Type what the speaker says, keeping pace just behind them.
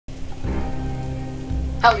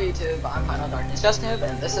Hello YouTube, I'm Final Darkness Just Noob,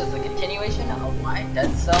 and this is the continuation of my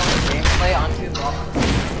Dead Cell gameplay on Tube.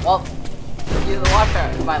 Well, if you watched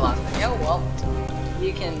my last video, well,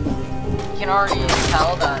 you can already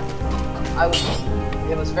tell that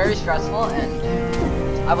it was very stressful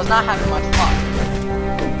and I was not having much fun.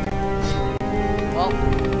 Well,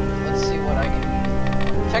 let's see what I can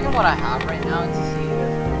checking what I have right now to see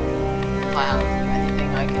if I have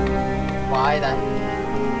anything I can buy that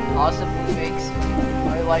possibly makes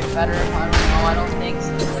my life better. I don't know, I don't think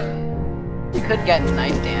so. You could get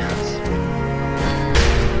nice dance.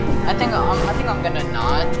 I think I'm gonna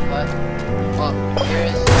not, but well,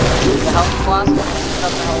 here's the health flask.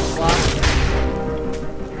 That's the health flask.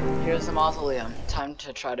 Here's the mausoleum. Time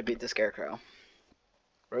to try to beat the Scarecrow.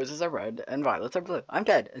 Roses are red and violets are blue. I'm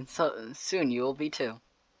dead, and so soon you will be too.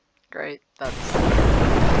 Great. I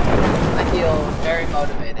feel very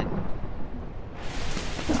motivated.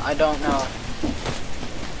 I don't know.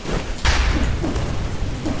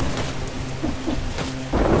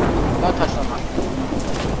 Don't touch the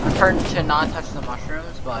mushrooms. I've heard to not touch the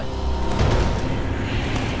mushrooms, but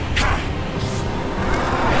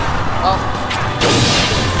well.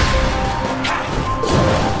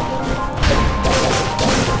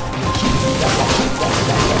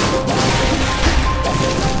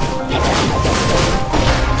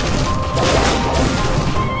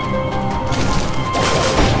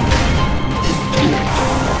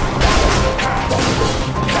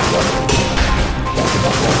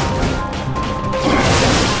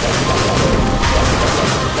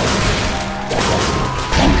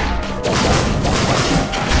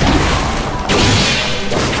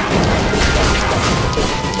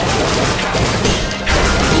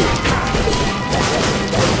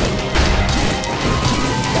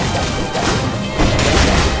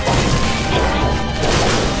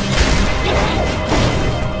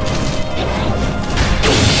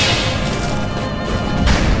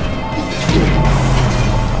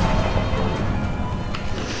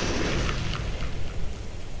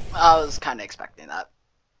 I was kind of expecting that.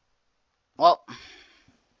 Well,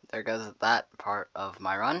 there goes that part of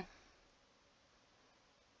my run.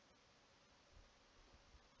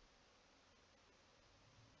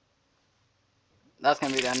 That's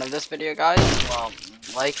gonna be the end of this video, guys. Well,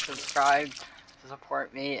 like, subscribe to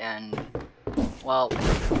support me, and well,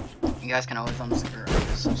 you guys can always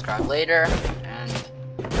subscribe later. And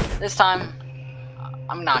this time,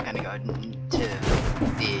 I'm not going to go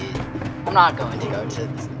to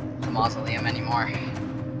the mausoleum anymore.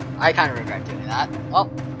 I kind of regret doing that.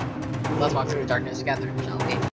 Well, let's walk through the darkness together, shall we?